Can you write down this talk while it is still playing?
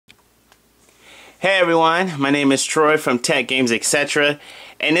Hey everyone, my name is Troy from Tech Games Etc.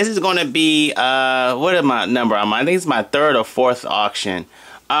 And this is going to be, what is my number? I think it's my third or fourth auction.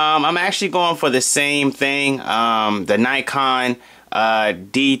 I'm actually going for the same thing, the Nikon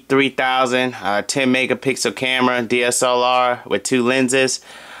D3000 10 megapixel camera DSLR with 2 lenses.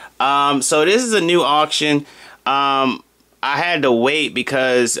 So this is a new auction. I had to wait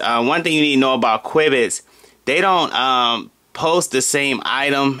because one thing you need to know about Quibbitz, they don't post the same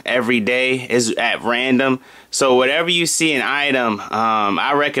item every day, is at random. So whatever you see an item,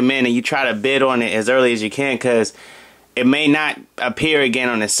 I recommend that you try to bid on it as early as you can, because it may not appear again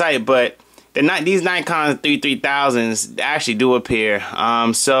on the site, but these Nikon 3000s actually do appear.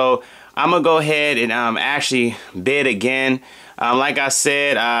 So I'm gonna go ahead and actually bid again. Like I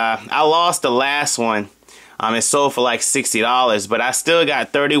said, I lost the last one. It sold for like $60, but I still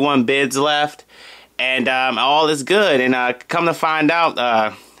got 31 bids left. And all is good. And come to find out,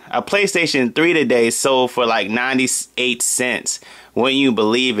 a PlayStation 3 today sold for like 98 cents. Wouldn't you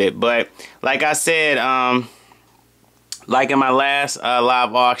believe it? But like I said, like in my last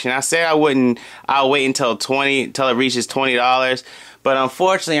live auction, I said I'll wait until it reaches $20. But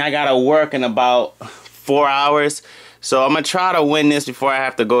unfortunately, I gotta work in about 4 hours. So I'm gonna try to win this before I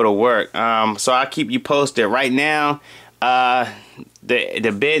have to go to work. So I'll keep you posted. Right now,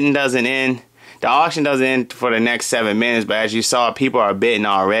 the bidding doesn't end. The auction doesn't end for the next 7 minutes, but as you saw, people are bidding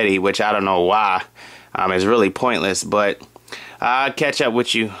already, which I don't know why. It's really pointless, but I'll catch up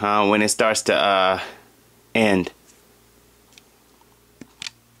with you when it starts to end.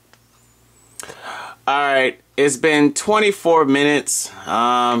 Alright, it's been 24 minutes.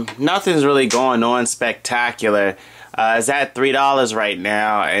 Nothing's really going on spectacular. It's at $3 right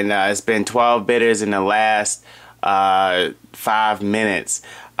now, and it's been 12 bidders in the last 5 minutes.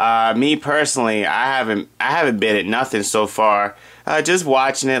 Me personally, I haven't bid at nothing so far. Just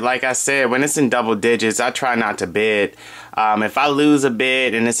watching it. Like I said, when it's in double digits, I try not to bid. If I lose a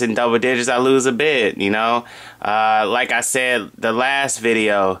bid and it's in double digits, I lose a bid, you know. Like I said, the last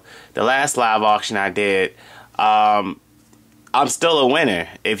video, the last live auction I did, I'm still a winner.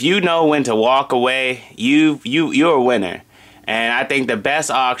 If you know when to walk away, you're a winner. And I think the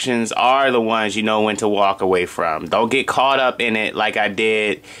best auctions are the ones you know when to walk away from. Don't get caught up in it like I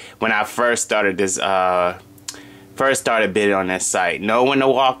did when I first started this, bidding on this site. Know when to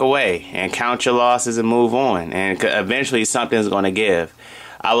walk away and count your losses and move on. And eventually something's going to give.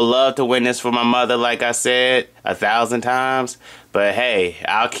 I would love to win this for my mother, like I said, 1,000 times. But hey,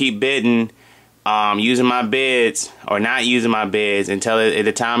 I'll keep bidding, using my bids or not using my bids until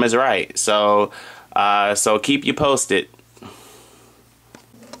the time is right. So keep you posted.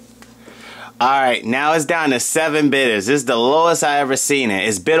 Alright, now it's down to 7 bidders. This is the lowest I ever seen it.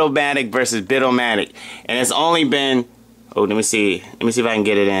 It's Bidomatic versus Bidomatic. And it's only been, oh, let me see if I can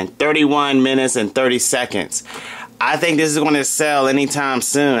get it in. 31 minutes and 30 seconds. I think this is going to sell anytime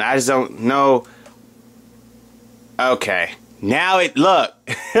soon. I just don't know. Okay. Now look.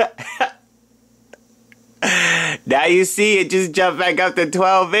 Now you see it just jumped back up to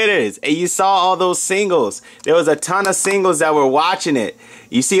 12 bidders. And you saw all those singles. There was a ton of singles that were watching it.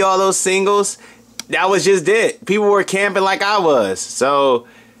 You see all those singles? That was just it. People were camping like I was. So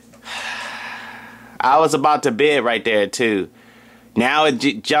I was about to bid right there too. Now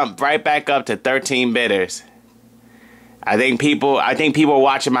it jumped right back up to 13 bidders. I think people are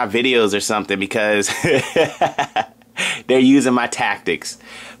watching my videos or something because they're using my tactics.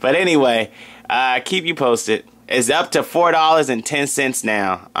 But anyway, keep you posted. It's up to $4.10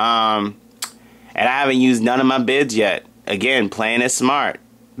 now. And I haven't used none of my bids yet. Again, playing it smart.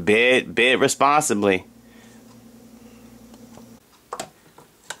 Bid responsibly.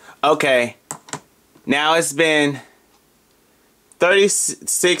 Okay. Now it's been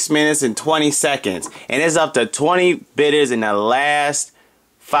 36 minutes and 20 seconds. And it's up to 20 bidders in the last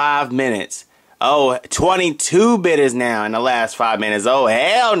 5 minutes. Oh, 22 bidders now in the last 5 minutes. Oh,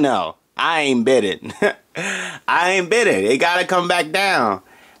 hell no. I ain't bidding. I ain't bidding. It gotta come back down.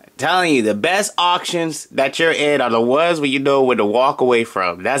 Telling you, the best auctions that you're in are the ones where you know where to walk away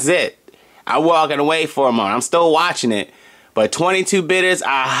from. That's it. I'm walking away for a moment. I'm still watching it. But 22 bidders,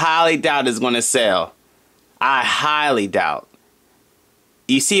 I highly doubt it's going to sell. I highly doubt.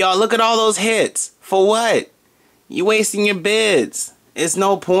 You see, look at all those hits. For what? You're wasting your bids. It's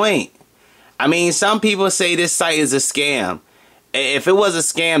no point. I mean, some people say this site is a scam. If it was a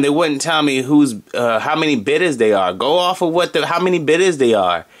scam, they wouldn't tell me how many bidders they are. Go off of how many bidders they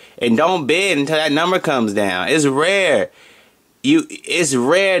are. And don't bid until that number comes down. It's rare. It's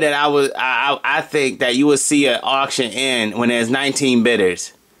rare that I think that you would see an auction end when there's 19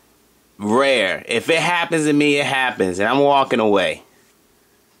 bidders. Rare. If it happens to me, it happens, and I'm walking away.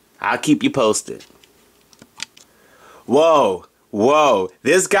 I'll keep you posted. Whoa. Whoa,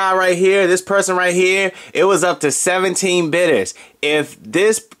 this guy right here, this person right here, it was up to 17 bidders. If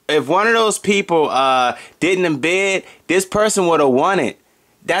one of those people didn't bid, this person would have won it.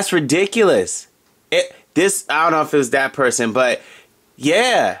 That's ridiculous. I don't know if it was that person, but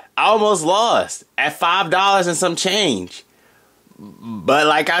yeah, I almost lost at $5 and some change. But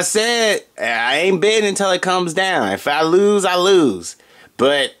like I said, I ain't bidding until it comes down. If I lose, I lose.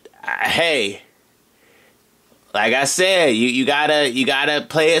 But hey, like I said, you gotta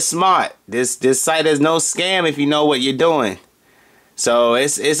play it smart. This site is no scam if you know what you're doing. So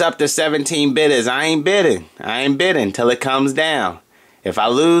it's up to 17 bidders. I ain't bidding. I ain't bidding till it comes down. If I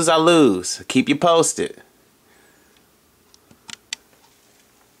lose, I lose. Keep you posted.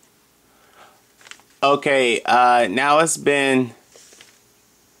 Okay, now it's been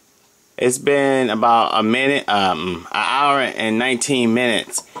about a minute, an hour and 19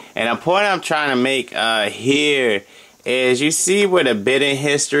 minutes. And the point I'm trying to make here is, you see where the bidding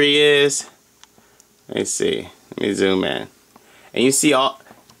history is? Let me see. Let me zoom in. And you see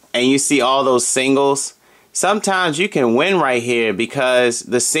all those singles. Sometimes you can win right here because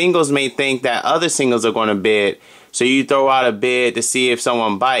the singles may think that other singles are going to bid. So you throw out a bid to see if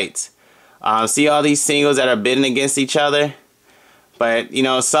someone bites. See all these singles that are bidding against each other? But you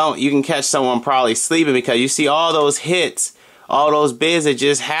know, you can catch someone probably sleeping because you see all those hits, all those bids that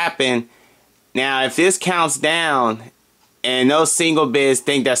just happened. Now, if this counts down and those single bids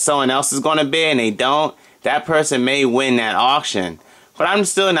think that someone else is going to bid and they don't, that person may win that auction. But I'm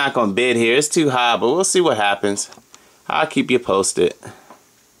still not going to bid here. It's too high, but we'll see what happens. I'll keep you posted.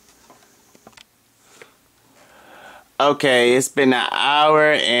 Okay, it's been an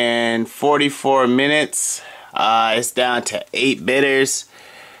hour and 44 minutes. It's down to 8 bidders.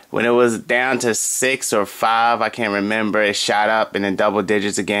 When it was down to 6 or 5, I can't remember, it shot up in the double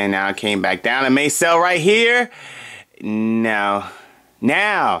digits again. Now it came back down. It may sell right here. No.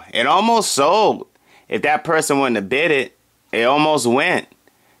 Now, it almost sold. If that person wouldn't have bid it, it almost went.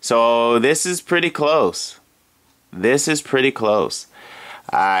 So this is pretty close. This is pretty close.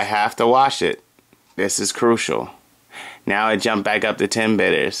 I have to watch it. This is crucial. Now it jumped back up to 10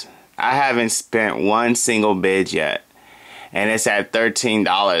 bidders. I haven't spent one single bid yet. And it's at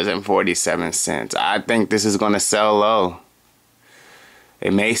 $13.47. I think this is going to sell low.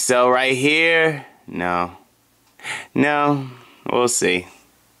 It may sell right here. No. No. We'll see.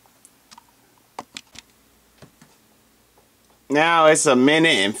 Now it's a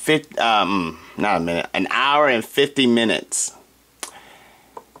minute and 50, not a minute, an hour and 50 minutes.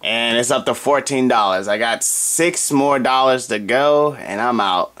 And it's up to $14. I got $6 more to go and I'm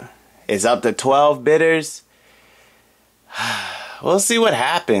out. It's up to 12 bidders. We'll see what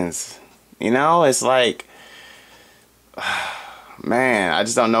happens. You know, it's like, man, I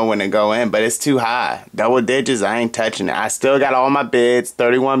just don't know when to go in, but it's too high. Double digits, I ain't touching it. I still got all my bids,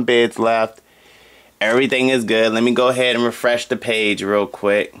 31 bids left. Everything is good. Let me go ahead and refresh the page real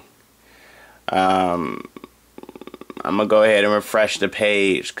quick. I'm going to go ahead and refresh the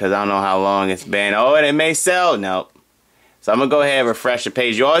page because I don't know how long it's been. Oh, and it may sell. Nope. So I'm going to go ahead and refresh the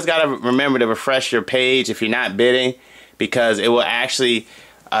page. You always got to remember to refresh your page if you're not bidding, because it will actually,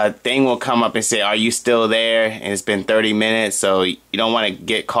 a thing will come up and say, are you still there? And it's been 30 minutes, so you don't want to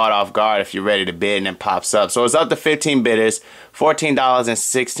get caught off guard if you're ready to bid and it pops up. So it's up to 15 bidders,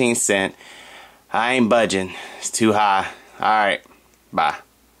 $14.16. I ain't budging. It's too high. Alright. Bye.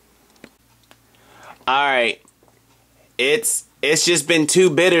 Alright. It's just been 2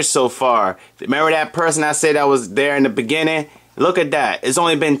 bidders so far. Remember that person I said that was there in the beginning? Look at that. It's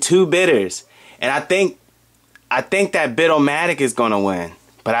only been 2 bidders. And I think that Bidomatic is going to win.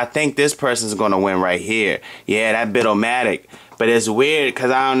 But I think this person's going to win right here. Yeah, that Bidomatic. But it's weird because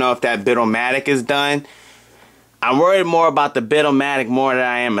I don't know if that Bidomatic is done. I'm worried more about the Bidomatic more than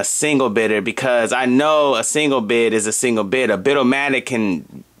I am a single bidder, because I know a single bid is a single bid. A Bidomatic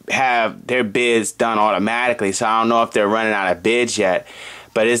can have their bids done automatically, so I don't know if they're running out of bids yet.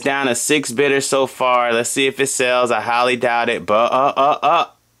 But it's down to 6 bidders so far. Let's see if it sells. I highly doubt it,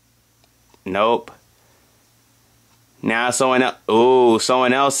 but nope. Now someone else, ooh,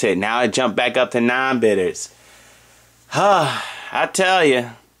 someone else hit. Now it jumped back up to 9 bidders. I tell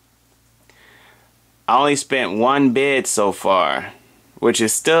you, I only spent 1 bid so far, which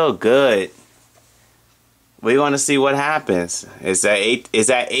is still good. We want to see what happens. It's at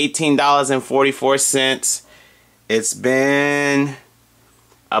 $18.44. It's been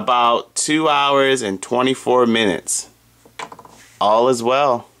about 2 hours and 24 minutes. All is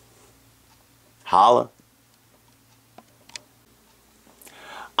well. Holla.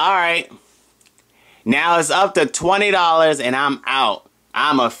 Alright. Now it's up to $20 and I'm out.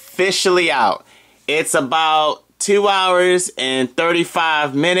 I'm officially out. It's about 2 hours and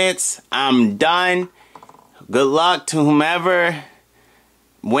 35 minutes. I'm done. Good luck to whomever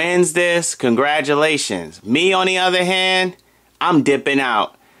wins this. Congratulations. Me, on the other hand, I'm dipping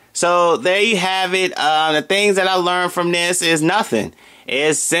out. So there you have it. The things that I learned from this is nothing.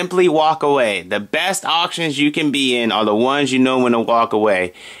 It's simply walk away. The best auctions you can be in are the ones you know when to walk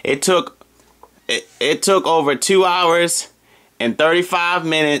away. It took over 2 hours and 35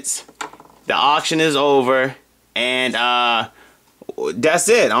 minutes. The auction is over, and that's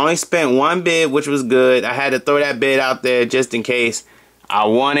it. I only spent one bid, which was good. I had to throw that bid out there just in case I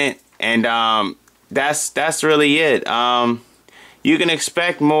won it, and that's really it. You can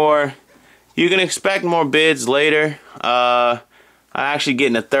expect more. You can expect more bids later. I'm actually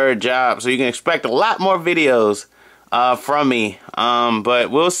getting a third job, so you can expect a lot more videos from me.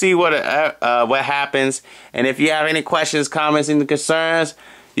 But we'll see what happens. And if you have any questions, comments, and concerns,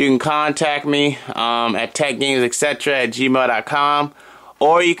 you can contact me at techgamesetc@gmail.com,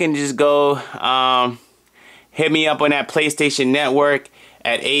 or you can just go hit me up on that PlayStation Network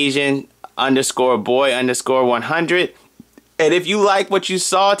at Asian_boy_100. And if you like what you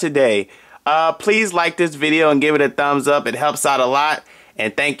saw today, please like this video and give it a thumbs up. It helps out a lot.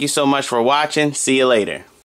 And thank you so much for watching. See you later.